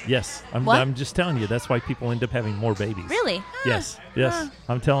 Yes, What? I'm just telling you. That's why people end up having more babies. Really? Yes. Huh.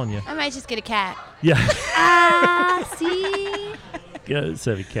 I'm telling you. I might just get a cat. Yeah. See? Yeah,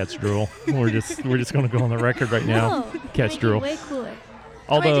 Sevi, cats drool. We're just gonna go on the record right now. No, Cats make it drool. way cooler.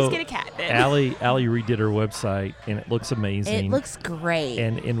 Although just get a cat then. Allie redid her website, and it looks amazing. It looks great.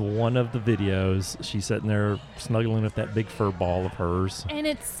 And in one of the videos, she's sitting there snuggling with that big fur ball of hers. And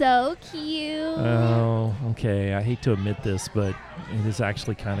it's so cute. Oh, okay. I hate to admit this, but it is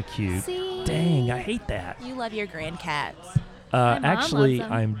actually kind of cute. See? Dang, I hate that. You love your grand cats. My mom Actually, loves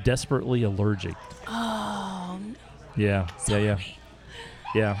them. I'm desperately allergic. Oh, Yeah, so yeah. are we.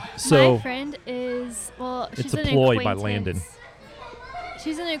 Yeah. So my friend is, well, she's it's a an ploy by acquaintance. Landon.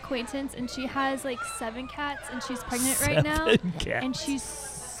 She's an acquaintance, and she has like 7 cats, and she's pregnant right now. 7 cats. And she's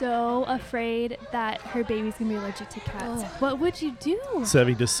so afraid that her baby's gonna be allergic to cats. Ugh. What would you do?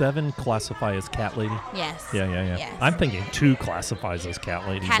 Sevy, does 7 classify as cat lady? Yes. Yeah. Yes. I'm thinking 2 classifies as cat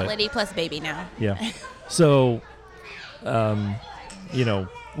lady. Cat but lady plus baby now. Yeah. So,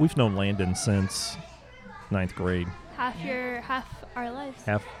 we've known Landon since 9th grade. Half our lives.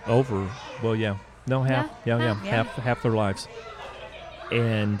 Half over. Well, yeah. No, half. Yeah. Yeah. Half their lives.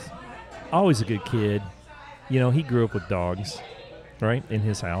 And always a good kid. He grew up with dogs, right, in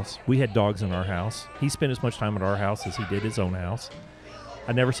his house. We had dogs in our house. He spent as much time at our house as he did his own house.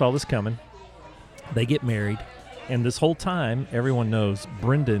 I never saw this coming. They get married. And this whole time, everyone knows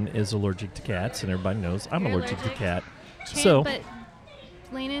Brendan is allergic to cats, and everybody knows I'm You're allergic to allergic? cat. So, But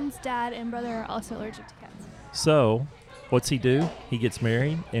Landon's dad and brother are also allergic to cats. so what's he do? He gets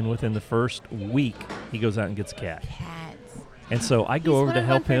married, and within the first week, he goes out and gets a cat. Cats. And so I go He's over to wanted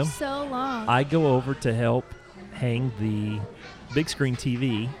help one him. for so long. I go over to help hang the big screen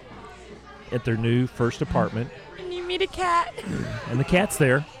TV at their new first apartment, And you meet a cat. and the cat's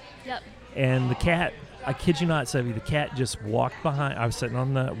there. Yep. And the cat, I kid you not, Sevy, the cat just walked behind. I was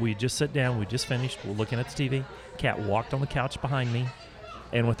sitting we just sat down, we just finished, we're looking at the TV. Cat walked on the couch behind me,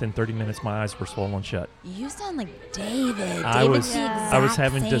 and within 30 minutes, my eyes were swollen shut. You sound like David. I David's was, the Yeah. I was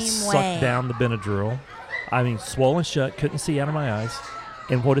exact having to same suck way. down the Benadryl. I mean, swollen shut, couldn't see out of my eyes.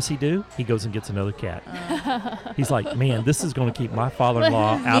 And what does he do? He goes and gets another cat. He's like, man, this is going to keep my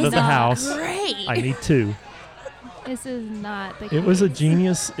father-in-law out of the Not house. Great. I need 2. This is not the It was a case.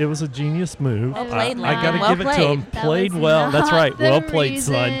 genius. It was a genius move. Well played, I got to Landon. Well give it to him. That Played was well. That's not right. the Well played,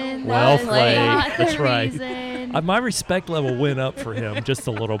 son. reason. Well That was played. not That's the right. reason. My respect level went up for him just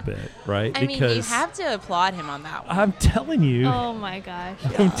a little bit, right? I mean, you have to applaud him on that one. I'm telling you, Oh my gosh.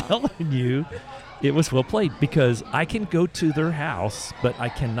 I'm telling you, it was well played because I can go to their house, but I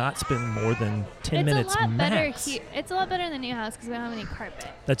cannot spend more than 10 minutes a lot max. better here. It's a lot better in the new house because we don't have any carpet.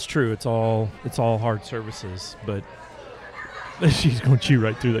 That's true. It's all hard services, but she's going to chew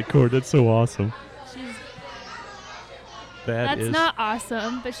right through that cord. That's so awesome. She's, That that's is- not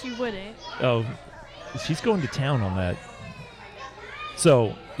awesome, but she wouldn't. Oh, she's going to town on that.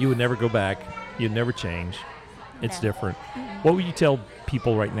 So you would never go back. You'd never change. It's No. different. What would you tell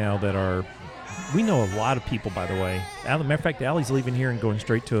people right now that are? We know a lot of people, by the way. Matter of fact, Allie's leaving here and going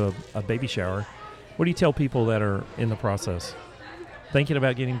straight to a baby shower. What do you tell people that are in the process, thinking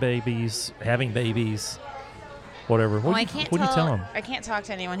about getting babies, having babies, whatever? What, Well, do, I you, can't what do you tell them? I can't talk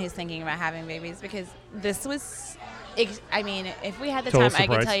to anyone who's thinking about having babies because this was. I mean, if we had the Total time, I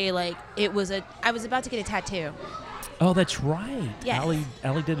could surprise. tell you like I was about to get a tattoo. Oh, that's right. Yes.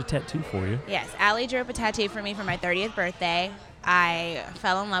 Allie did a tattoo for you. Yes, Allie drew up a tattoo for me for my 30th birthday. I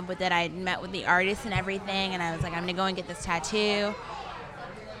fell in love with it. I met with the artist and everything, and I was like, I'm gonna go and get this tattoo.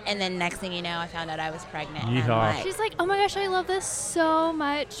 And then next thing you know, I found out I was pregnant. And I'm Yeehaw. like, She's like, oh my gosh, I love this so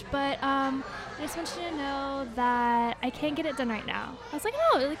much, but I just want you to know that I can't get it done right now. I was like,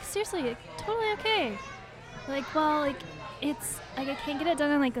 no, like seriously, like, totally okay. Like, well, like it's like I can't get it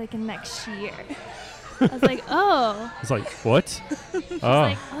done in like in next year. I was like, oh. It's like, what? She's Oh,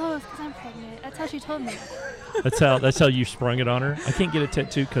 like, oh, it's because I'm pregnant. That's how she told me. that's how you sprung it on her. I can't get a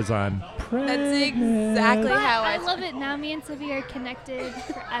tattoo because I'm pregnant. that's exactly But how I love it. Now me and Sevy are connected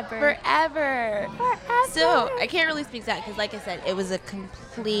forever. forever. So I can't really speak to that because, like I said, it was a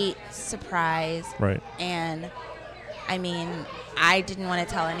complete surprise. Right. And I mean, I didn't want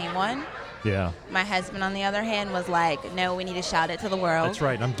to tell anyone. Yeah. My husband, on the other hand, was like, "No, we need to shout it to the world." That's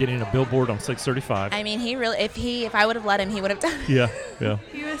right. I'm getting a billboard on 635. I mean, he really, if I would have let him, he would have done. Yeah. Yeah.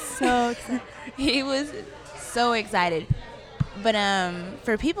 He was so excited. He was so excited. But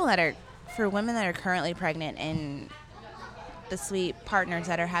for women that are currently pregnant and the sweet partners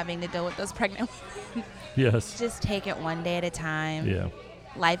that are having to deal with those pregnant women, Yes. just take it one day at a time. Yeah.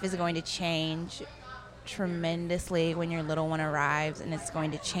 Life is going to change tremendously when your little one arrives, and it's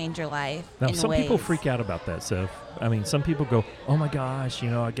going to change your life Now, in some ways. people freak out about that, Seth. I mean, some people go, oh my gosh,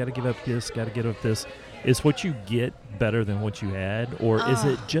 I got to give up this, got to give up this. Is what you get better than what you had, or is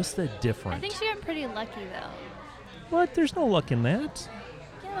it just that different? I think she got pretty lucky though. What? There's no luck in that.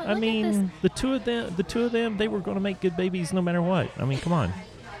 Yeah, Yeah, I look mean, at this. the two of them, they were going to make good babies no matter what. I mean, come on.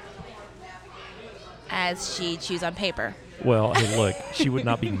 As she chews on paper. Well, hey, look, she would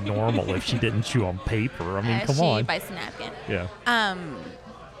not be normal if she didn't chew on paper. I mean, As come she on. bites a napkin. Yeah.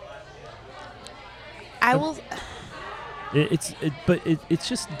 I will. It's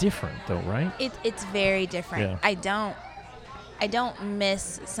just different, though, right? It's very different. Yeah. I don't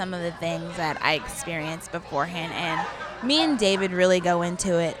miss some of the things that I experienced beforehand, and me and David really go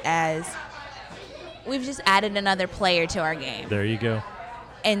into it as we've just added another player to our game. There you go.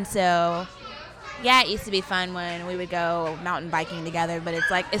 And so, yeah, it used to be fun when we would go mountain biking together, but it's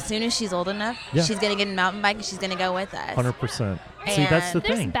like as soon as she's old enough, Yeah. she's going to get a mountain bike and she's going to go with us. 100%. See, that's the And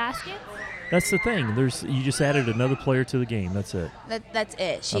There's thing. baskets. That's the thing. You just added another player to the game. That's it. That's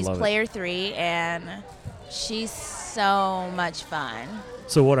it. She's love it. player 3, and she's so much fun.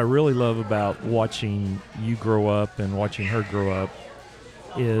 So what I really love about watching you grow up and watching her grow up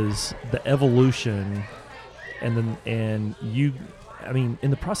is the evolution, and you. I mean, in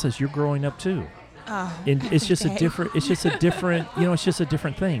the process, you're growing up too. Oh, And it's just okay. a different. It's just a different. It's just a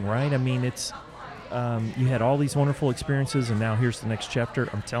different thing, right? I mean, it's. You had all these wonderful experiences, and now here's the next chapter.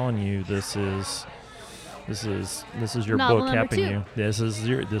 I'm telling you, this is your Novel book number happening.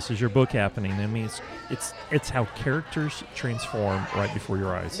 2. This is your book happening. I mean, it's how characters transform right before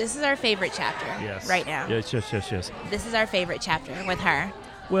your eyes. This is our favorite chapter Yes. right now. Yes. This is our favorite chapter with her.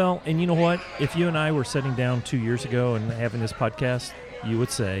 Well, and you know what? If you and I were sitting down 2 years ago and having this podcast, you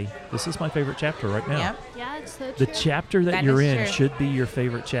would say, this is my favorite chapter right now. Yep. Yeah, it's so The true. chapter that That you're is in true. should be your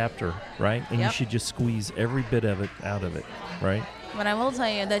favorite chapter, right? And you Yep. should just squeeze every bit of it out of it, right? But I will tell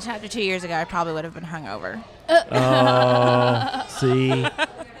you, the chapter 2 years ago, I probably would have been hungover. Oh, see,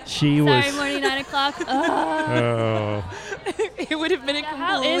 she was. Saturday morning, 9 o'clock. Oh, It would have been a Yeah,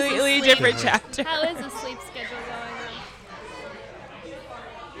 how is the completely sleep? different chapter. How is the sleep schedule going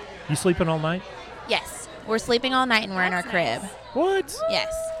you sleeping all night? Yes. We're sleeping all night and we're in our That's crib. nice. What?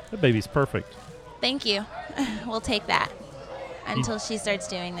 Yes. That baby's perfect. Thank you. We'll take that until she starts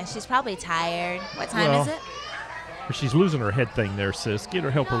doing this. She's probably tired. What time Well, is it? She's losing her head thing there, sis. Get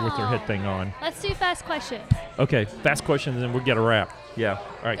her, help her with her head No. thing on. on? Let's do fast questions. Okay, fast questions, and then we'll get a wrap. Yeah.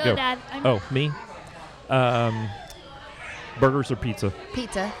 All right, Go, go. Dad. Oh, me? Burgers or pizza?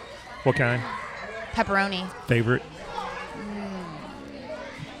 Pizza. What kind? Pepperoni. Favorite?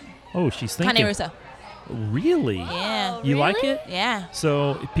 Oh, she's thinking. Cane Russo. Really? Yeah. Oh, You like really? it? Yeah.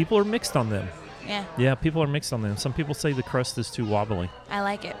 So people are mixed on them. Yeah. Yeah, people are mixed on them. Some people say the crust is too wobbly. I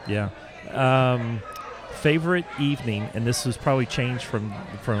like it. Yeah. Favorite evening, and this was probably changed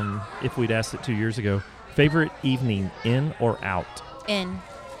from if we'd asked it 2 years ago. Favorite evening, in or out? In.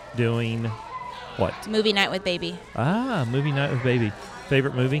 Doing what? Movie night with baby. Movie night with baby.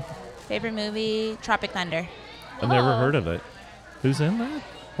 Favorite movie? Favorite movie? Tropic Thunder. I've never Oh. heard of it. Who's in that?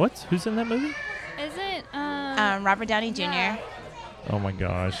 What? Who's in that movie? Is it? Robert Downey Jr. Yeah. Oh my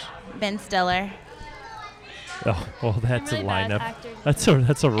gosh. Ben Stiller. Oh, well, that's really a bad lineup. actor. That's a And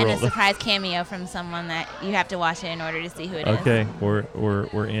a real. surprise cameo from someone that you have to watch it in order to see who it is. Okay,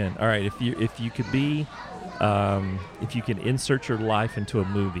 we're in. All right, if you could be, if you can insert your life into a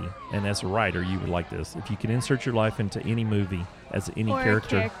movie, and as a writer, you would like this. If you can insert your life into any movie as any Or a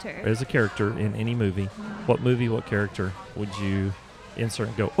character, character. as a character in any movie, what movie, what character would you insert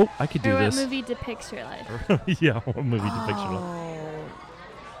and go? Oh, I could do Or this. what movie depicts your life? Yeah, what movie depicts your life? Oh,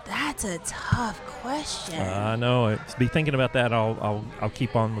 that's a tough question. I know. Be thinking about that. I'll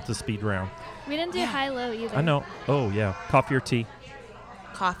keep on with the speed round. We didn't do Yeah. high-low either. I know. Oh yeah, coffee or tea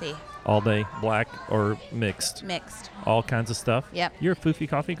Coffee. all day, black or mixed, Mixed. all kinds of stuff. Yep. You're a foofy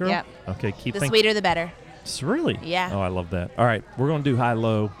coffee girl. Yep. Okay, keep The thinking. sweeter the better. Really? Yeah. Oh, I love that. All right, we're gonna do high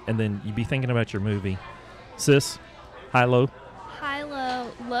low, and then you be thinking about your movie, sis. High low.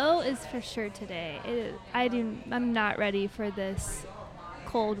 High-low. Low is for sure today. I'm not ready for this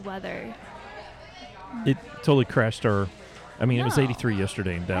cold weather. It totally crashed our. I mean, it was No. 83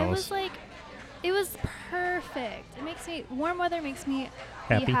 yesterday in I Dallas. was like, it was perfect. It makes me warm weather makes me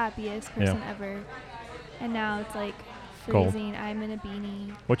Happy? the happiest person ever. And now it's like Cold. freezing. I'm in a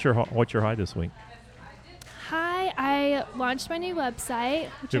beanie. What's your high this week? Hi, I launched my new website,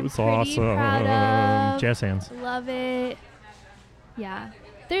 which It I'm was pretty awesome. proud of. Jazz hands. Love it. Yeah.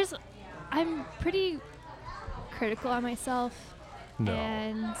 I'm pretty critical on myself. No.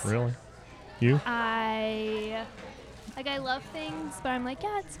 And Really? You? I love things, but I'm like,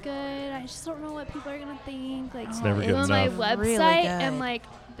 yeah, it's good. I just don't know what people are gonna think. Like, It's never good on my enough. website, Really I'm good. like,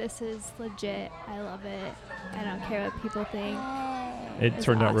 this is legit. I love it. I don't care what people think. It It's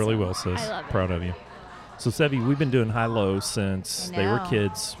turned out really awesome. well, sis. I love it. Proud of you. So, Sevi, we've been doing high-low since they were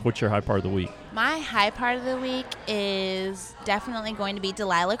kids. What's your high part of the week? My high part of the week is definitely going to be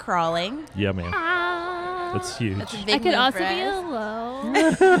Delilah crawling. Yeah, man. That's huge. That's a big I could move also for be a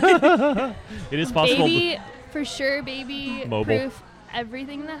us. low. It is possible. Baby, for sure, baby. Mobile. Proof.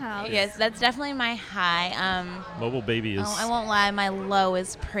 Everything in the house. Yes, that's definitely my high. Mobile baby is. I won't lie, my low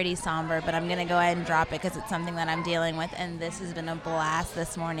is pretty somber, but I'm going to go ahead and drop it because it's something that I'm dealing with, and this has been a blast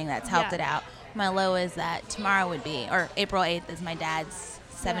this morning that's helped it out. My low is that tomorrow would be, or April 8th is my dad's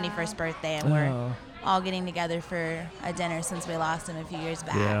 71st birthday, and we're all getting together for a dinner since we lost him a few years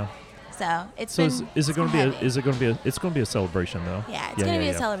back. Yeah. So it's So been is it going to be heavy. it's going to be a celebration though? Yeah, it's going to be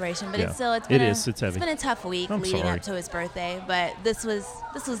a celebration, but it's still it's It been is. It's heavy. been a tough week I'm leading sorry. up to his birthday, but this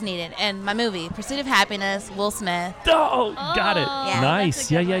was needed. And my movie, Pursuit of Happiness, Will Smith. Oh, got it. Yeah. Nice.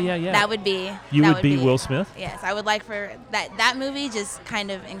 That's a Yeah, good yeah, one. yeah, yeah. That would be You that would be Will Smith? Yes, I would like for that movie just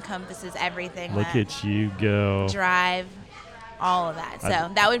kind of encompasses everything. Look that at you go. Drive, all of that. So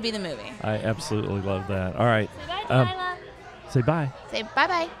that would be the movie. I absolutely love that. All right. Say bye, Delilah. Say bye. Say bye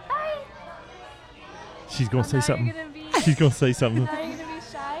bye. She's going to say something. You're gonna be, She's going to say something. now you're gonna be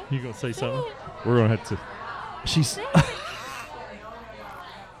shy. You going to say something? We're going to have to. She's.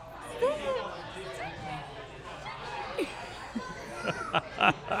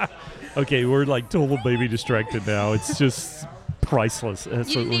 Okay, we're like total baby distracted now. It's just priceless. You didn't do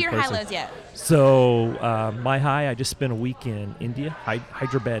Absolutely your high priceless. lows yet. So my high, I just spent a week in India,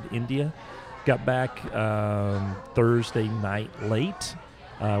 Hyderabad, India. Got back Thursday night late.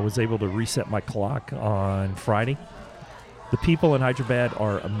 Was able to reset my clock on Friday. The people in Hyderabad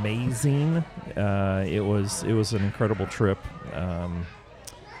are amazing. It was an incredible trip.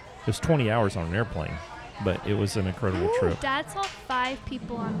 It was 20 hours on an airplane, but it was an incredible trip. Dad saw 5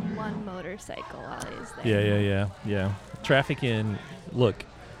 people on one motorcycle while he was there. Yeah. Traffic in, look,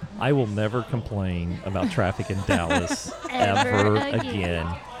 I will never complain about traffic in Dallas Ever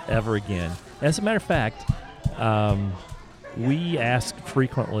ever again. As a matter of fact, we ask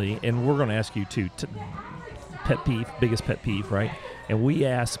frequently, and we're going to ask you too, biggest pet peeve, right? And we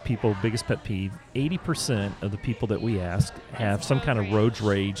ask people biggest pet peeve. 80% of the people that we ask have some kind of road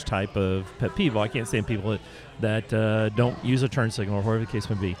rage type of pet peeve. Well, I can't stand people that don't use a turn signal or whatever the case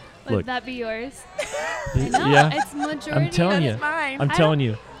may be. Would Look, that be yours? I know. yeah, It's majority. I'm telling you. Mine. I'm telling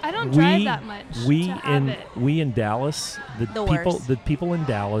you. I don't drive that much. We in Dallas, the worst. people in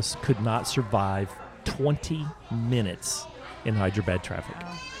Dallas could not survive 20 minutes in Hyderabad traffic.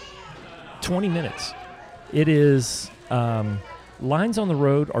 20 minutes. It is lines on the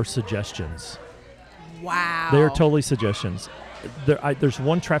road are suggestions. Wow. They are totally suggestions. There's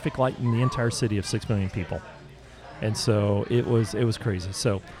one traffic light in the entire city of 6 million people, and so it was crazy.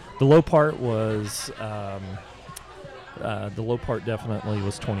 So the low part was definitely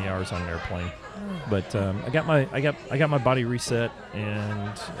was 20 hours on an airplane, but I got my body reset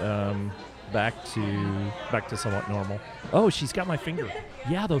and back to somewhat normal. Oh, she's got my finger.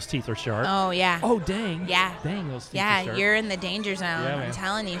 Yeah, those teeth are sharp. Oh yeah. Oh dang. Yeah. Dang, those teeth are Yeah, sharp. you're in the danger zone. Yeah, I'm man.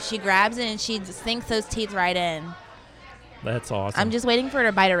 telling you. She grabs it and she just sinks those teeth right in. That's awesome. I'm just waiting for her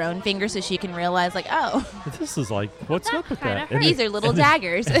to bite her own finger so she can realize, like, oh, This is like, what's up with kinda that? hurt. these are little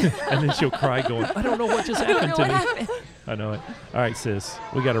daggers. And then she'll cry going, I don't know what just I don't happened know to what me. happened. I know it. All right, sis.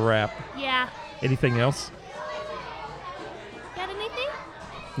 We got to wrap. Yeah. Anything else? Got anything?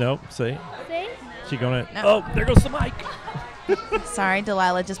 No? See? Say? She going to... No. Oh, there goes the mic. Sorry,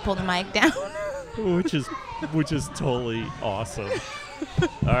 Delilah just pulled the mic down. which is totally awesome.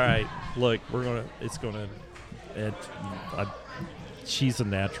 All right. Look, she's a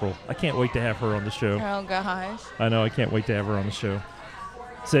natural. I can't wait to have her on the show. Oh, gosh. I know. I can't wait to have her on the show.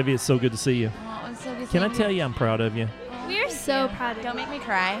 Sevi, it's so good to see you. Oh, it's so good Can I seeing tell you I'm proud of you? We're so proud of Don't you. make me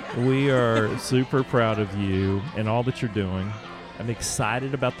cry. We are super proud of you and all that you're doing. I'm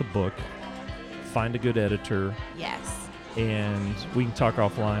excited about the book. Find a good editor, Yes. and we can talk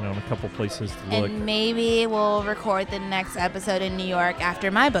offline on a couple places to look. And maybe we'll record the next episode in New York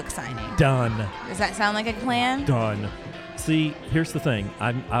after my book signing. Done. Does that sound like a plan? Done. See, here's the thing.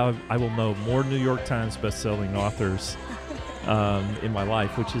 I will know more New York Times best-selling authors in my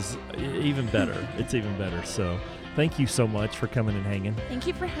life, which is even better. It's even better. So thank you so much for coming and hanging. Thank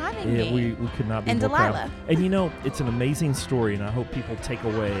you for having Yeah, me. we could not be And more proud. Delilah. And you know, it's an amazing story, and I hope people take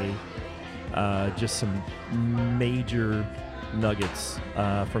away just some major nuggets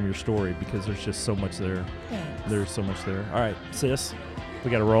from your story, because there's just so much there. Thanks. There's so much there. All right, sis,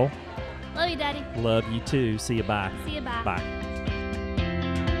 we got to roll. Love you, Daddy. Love you too. See you. Bye. See you. Bye. Bye.